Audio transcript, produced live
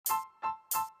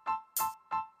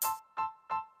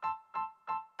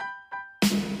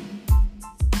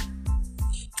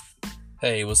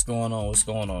Hey, what's going on? What's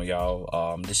going on,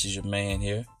 y'all? This is your man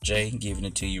here, Jay, giving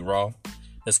it to you raw.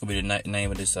 That's gonna be the name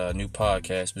of this new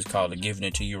podcast. It's called "Giving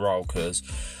It to You Raw" because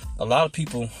a lot of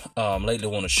people lately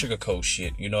want to sugarcoat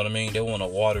shit. You know what I mean? They want to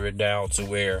water it down to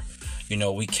where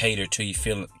we cater to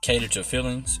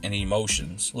feelings and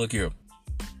emotions. Look here,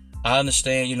 I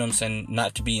understand. You know what I'm saying?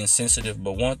 Not to be insensitive,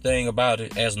 but one thing about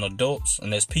it, as an adults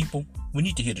and as people, we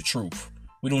need to hear the truth.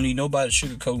 We don't need nobody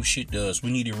sugarcoating shit to us.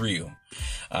 We need it real.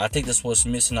 I think that's what's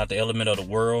missing out the element of the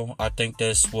world. I think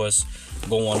that's what's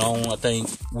going on. I think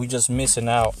we just missing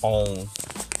out on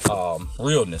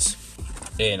realness.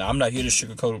 And I'm not here to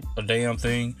sugarcoat a damn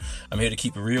thing. I'm here to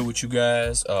keep it real with you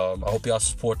guys. I hope y'all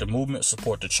support the movement,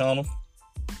 support the channel.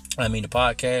 The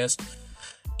podcast.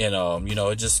 And,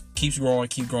 it just keeps growing,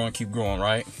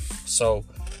 right? So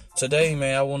today,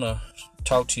 man, I want to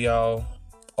talk to y'all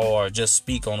or just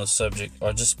speak on a subject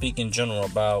or just speak in general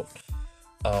about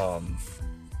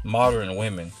modern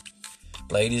women.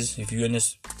 Ladies, if you're in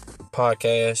this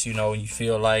podcast, and you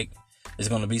feel like there's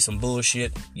going to be some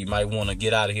bullshit, you might want to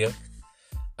get out of here.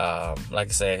 Like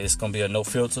I said, it's going to be a no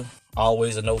filter,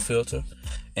 always a no filter.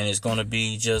 And it's going to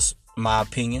be just my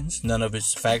opinions. None of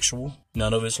it's factual.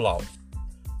 None of it's law.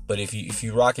 But if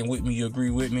you rocking with me, you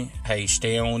agree with me, hey,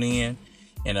 stay on in.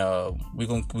 And we're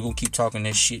gonna keep talking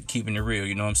that shit, keeping it real,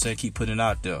 you know what I'm saying? Keep putting it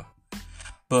out there.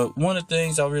 But one of the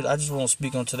things I just want to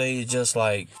speak on today is just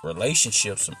like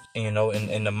relationships, and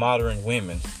the modern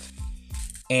women.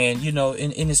 And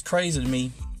and it's crazy to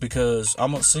me because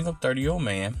I'm a single 30-year-old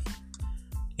man,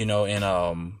 and a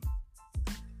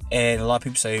lot of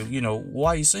people say,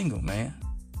 why are you single, man?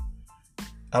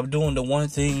 I'm doing the one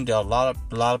thing that a lot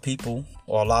of people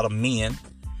or a lot of men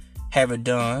haven't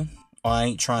done or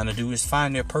ain't trying to do is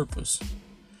find their purpose.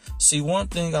 See, one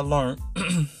thing I learned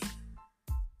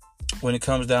when it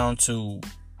comes down to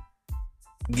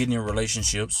getting in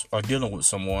relationships or dealing with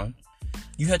someone,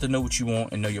 you have to know what you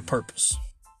want and know your purpose.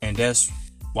 And that's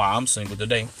why I'm single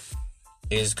today,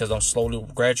 is because I'm slowly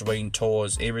graduating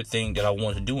towards everything that I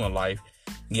want to do in life,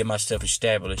 get myself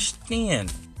established. Then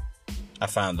I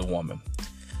find the woman.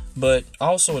 But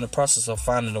also in the process of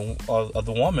finding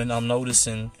the woman, I'm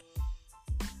noticing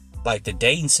like the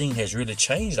dating scene has really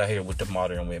changed out here with the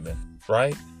modern women,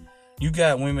 right? You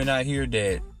got women out here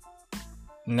that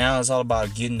now it's all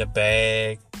about getting the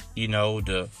bag,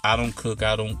 the I don't cook,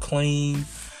 I don't clean.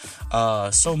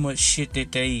 So much shit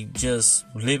that they just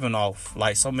living off,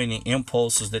 like so many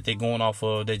impulses that they're going off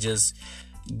of, they're just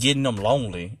getting them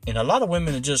lonely. And a lot of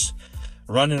women are just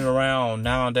running around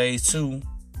nowadays too,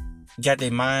 got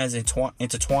their minds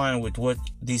intertwined with what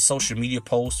these social media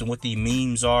posts and what these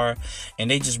memes are, and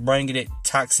they just bringing that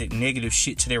toxic, negative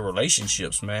shit to their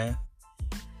relationships, man.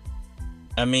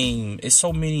 It's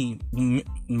so many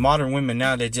modern women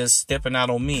now that just stepping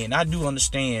out on men. I do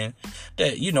understand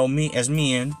that, me as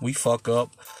men, we fuck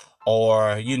up,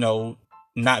 or,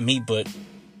 not me, but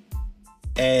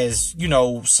as,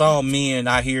 some men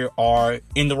out here are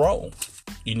in the wrong.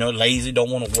 Lazy, don't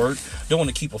want to work, don't want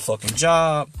to keep a fucking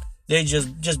job. They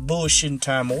just bullshitting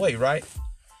time away, right?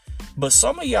 But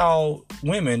some of y'all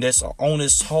women that's on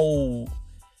this whole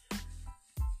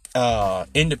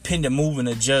independent movement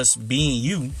of just being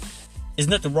you, there's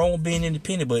nothing wrong with being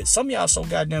independent, but some of y'all so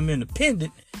goddamn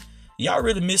independent, y'all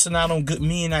really missing out on good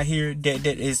men out here that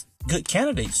is good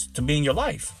candidates to be in your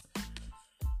life.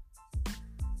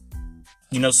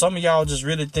 Some of y'all just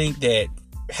really think that,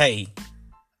 hey,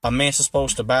 a man's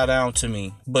supposed to bow down to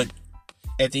me, but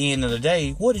at the end of the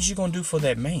day, what is you gonna do for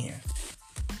that man?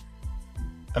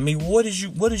 What is you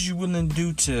willing to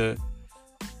do to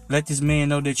let this man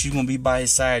know that you're gonna be by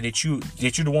his side, that you're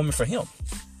the woman for him?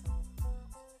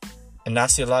 And I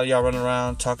see a lot of y'all running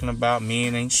around talking about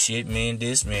men ain't shit, men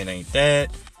this, men ain't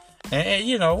that.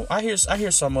 And I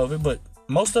hear some of it, but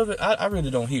most of it I really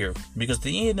don't hear, because at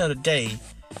the end of the day,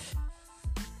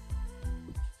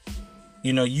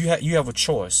 you have a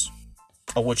choice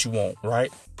of what you want,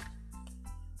 right?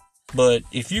 But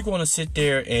if you're going to sit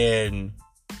there and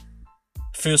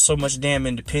feel so much damn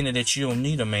independent that you don't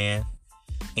need a man,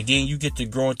 and then you get to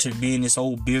grow into being this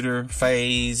old bitter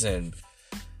phase and,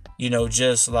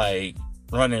 just like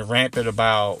running rampant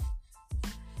about,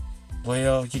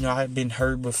 well, I've been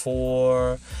hurt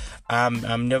before.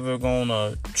 I'm never going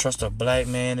to trust a black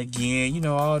man again.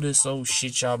 All this old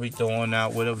shit y'all be throwing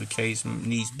out, whatever the case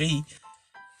needs be.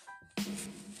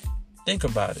 Think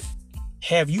about it.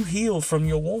 Have you healed from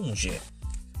your wounds yet?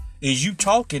 Is you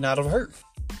talking out of hurt?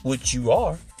 Which you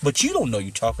are, but you don't know you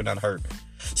talking out of hurt.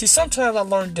 See, sometimes I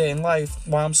learned that in life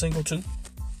while I'm single too.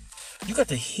 You got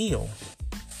to heal.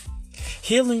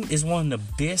 Healing is one of the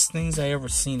best things I ever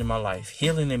seen in my life.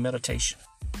 Healing and meditation.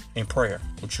 and prayer,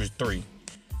 which was 3.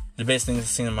 The best thing I've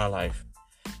seen in my life.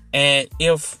 And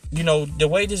if, the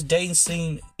way this dating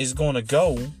scene is going to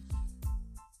go,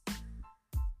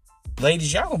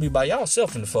 ladies, y'all going to be by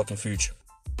yourself in the fucking future.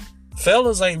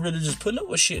 Fellas ain't really just putting up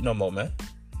with shit no more, man.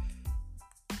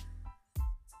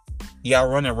 Y'all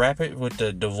running rapid with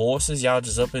the divorces. Y'all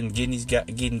just up and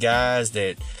getting guys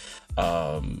that,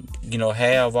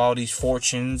 have all these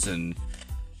fortunes and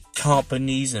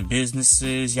companies and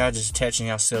businesses. Y'all just attaching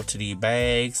yourself to these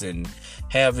bags and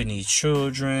having these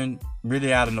children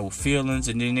really out of no feelings.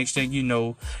 And then next thing you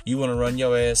know, you want to run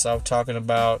your ass off talking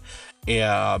about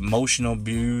emotional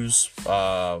abuse,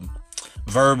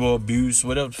 verbal abuse,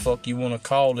 whatever the fuck you want to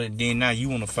call it. Then now you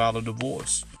want to file a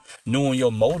divorce, knowing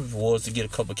your motive was to get a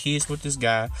couple kids with this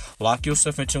guy, lock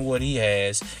yourself into what he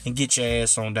has, and get your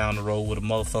ass on down the road with a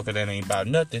motherfucker that ain't about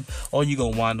nothing, or you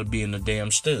gonna wind up being a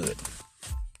damn stud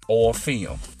or a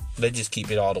film. They just keep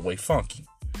it all the way funky.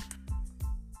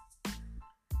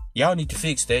 Y'all need to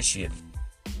fix that shit.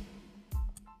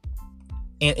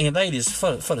 And ladies,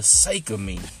 for the sake of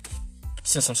me,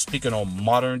 since I'm speaking on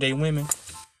modern day women,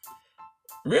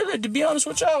 really, to be honest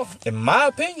with y'all, in my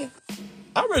opinion,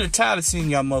 I'm really tired of seeing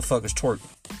y'all motherfuckers twerk.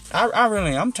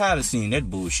 I'm tired of seeing that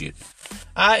bullshit.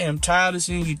 I am tired of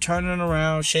seeing you turning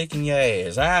around, shaking your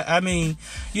ass. I mean,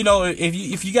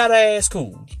 if you got ass,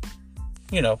 cool.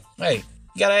 Hey,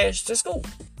 you got ass, that's cool.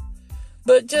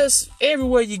 But just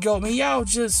everywhere you go, man, y'all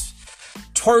just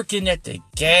twerking at the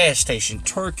gas station,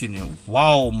 twerking in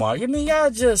Walmart. I mean,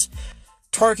 y'all just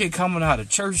twerking coming out of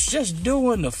church, just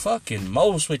doing the fucking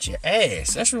most with your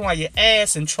ass. That's why your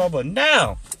ass in trouble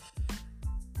now.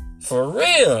 For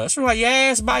real. That's why your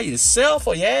ass by yourself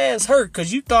or your ass hurt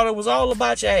because you thought it was all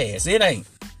about your ass. It ain't.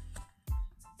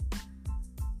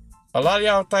 A lot of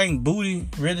y'all think booty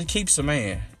really keeps a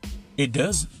man. It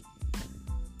doesn't.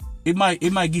 It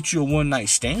might get you a one night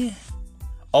stand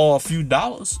or a few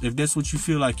dollars if that's what you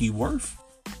feel like you worth.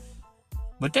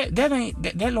 But that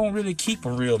don't really keep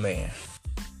a real man.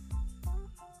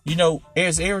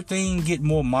 As everything get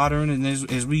more modern and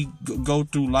as we go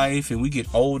through life and we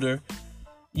get older,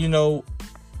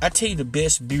 I tell you the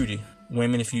best beauty,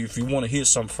 women, if you want to hear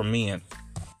something from men,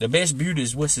 the best beauty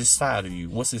is what's inside of you,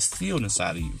 what's instilled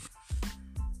inside of you.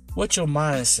 What's your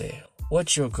mindset?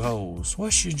 What's your goals?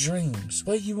 What's your dreams?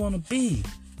 Where you want to be?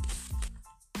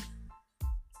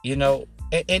 And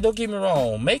don't get me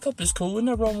wrong, makeup is cool. There's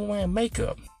nothing wrong with wearing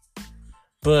makeup.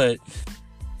 But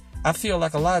I feel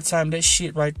like a lot of time that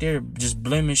shit right there just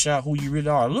blemish out who you really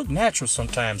are. Look natural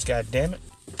sometimes, goddammit.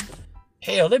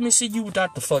 Hell, let me see you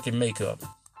without the fucking makeup.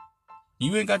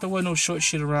 You ain't got to wear no short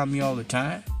shit around me all the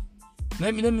time.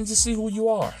 Let me just see who you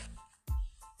are.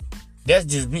 That's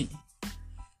just me.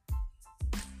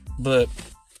 But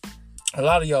a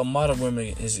lot of y'all modern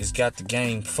women is got the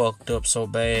game fucked up so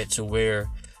bad to where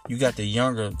you got the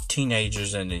younger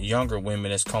teenagers and the younger women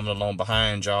that's coming along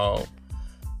behind y'all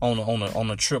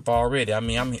on a trip already. I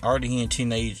mean, I'm already hearing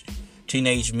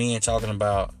teenage men talking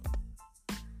about,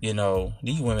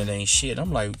 these women ain't shit.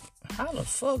 I'm like, how the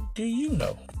fuck do you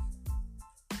know?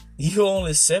 You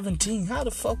only 17. How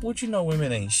the fuck would you know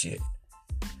women ain't shit?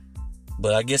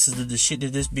 But I guess it's the shit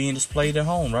that is being displayed at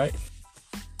home, right?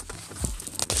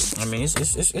 I mean,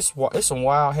 it's some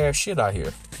wild hair shit out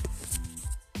here.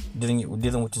 Dealing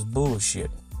with this bullshit.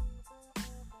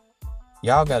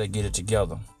 Y'all gotta get it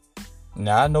together.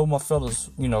 Now I know my fellas,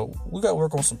 we gotta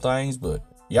work on some things, but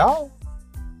y'all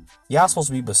supposed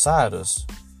to be beside us.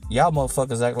 Y'all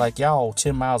motherfuckers act like y'all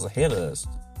 10 miles ahead of us.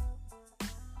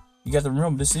 You got to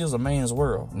remember, this is a man's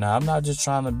world. Now I'm not just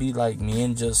trying to be like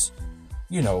men, just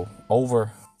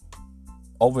overexert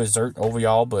over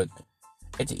y'all, but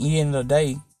at the end of the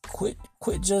day, quit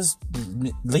just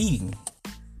leading.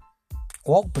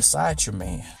 Walk beside your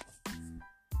man.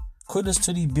 Quit this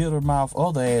to these bitter mouth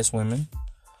other ass women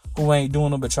who ain't doing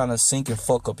nothing but trying to sink and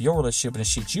fuck up your relationship and the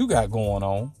shit you got going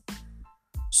on,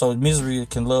 so misery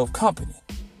can love company.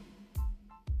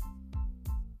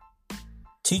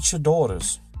 Teach your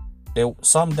daughters that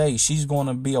someday she's going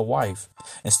to be a wife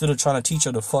instead of trying to teach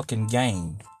her the fucking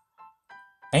game.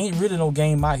 Ain't really no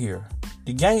game out here.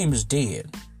 The game is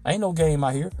dead. Ain't no game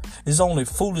out here. There's only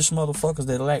foolish motherfuckers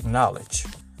that lack knowledge.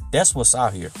 That's what's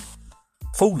out here.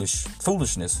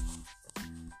 Foolishness.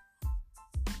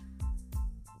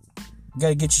 You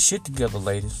gotta get your shit together,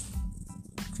 ladies.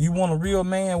 If you want a real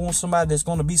man, want somebody that's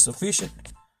gonna be sufficient,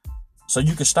 so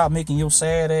you can stop making your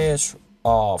sad ass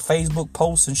Facebook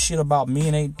posts and shit about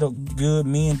men ain't good,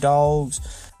 men dogs,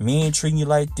 men treating you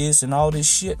like this and all this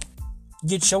shit.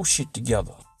 Get your shit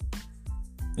together.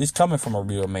 It's coming from a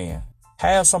real man.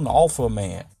 Have something to offer a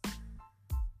man.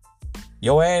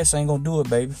 Your ass ain't gonna do it,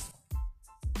 baby.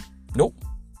 Nope.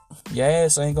 Your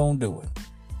ass ain't gonna do it.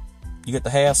 You got to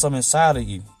have something inside of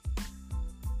you.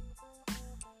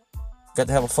 You got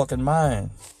to have a fucking mind.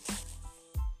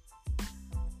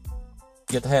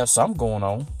 You got to have something going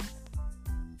on.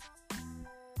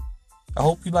 I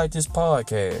hope you like this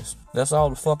podcast. That's all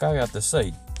the fuck I got to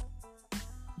say.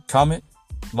 Comment,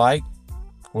 like,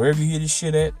 wherever you hear this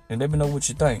shit at, and let me know what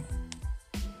you think.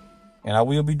 And I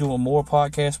will be doing more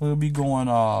podcasts. We'll be going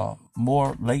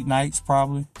more late nights,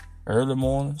 probably early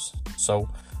mornings. So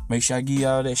make sure I give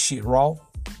y'all that shit raw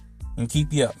and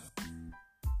keep you up.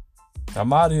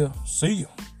 I'm out here. See you.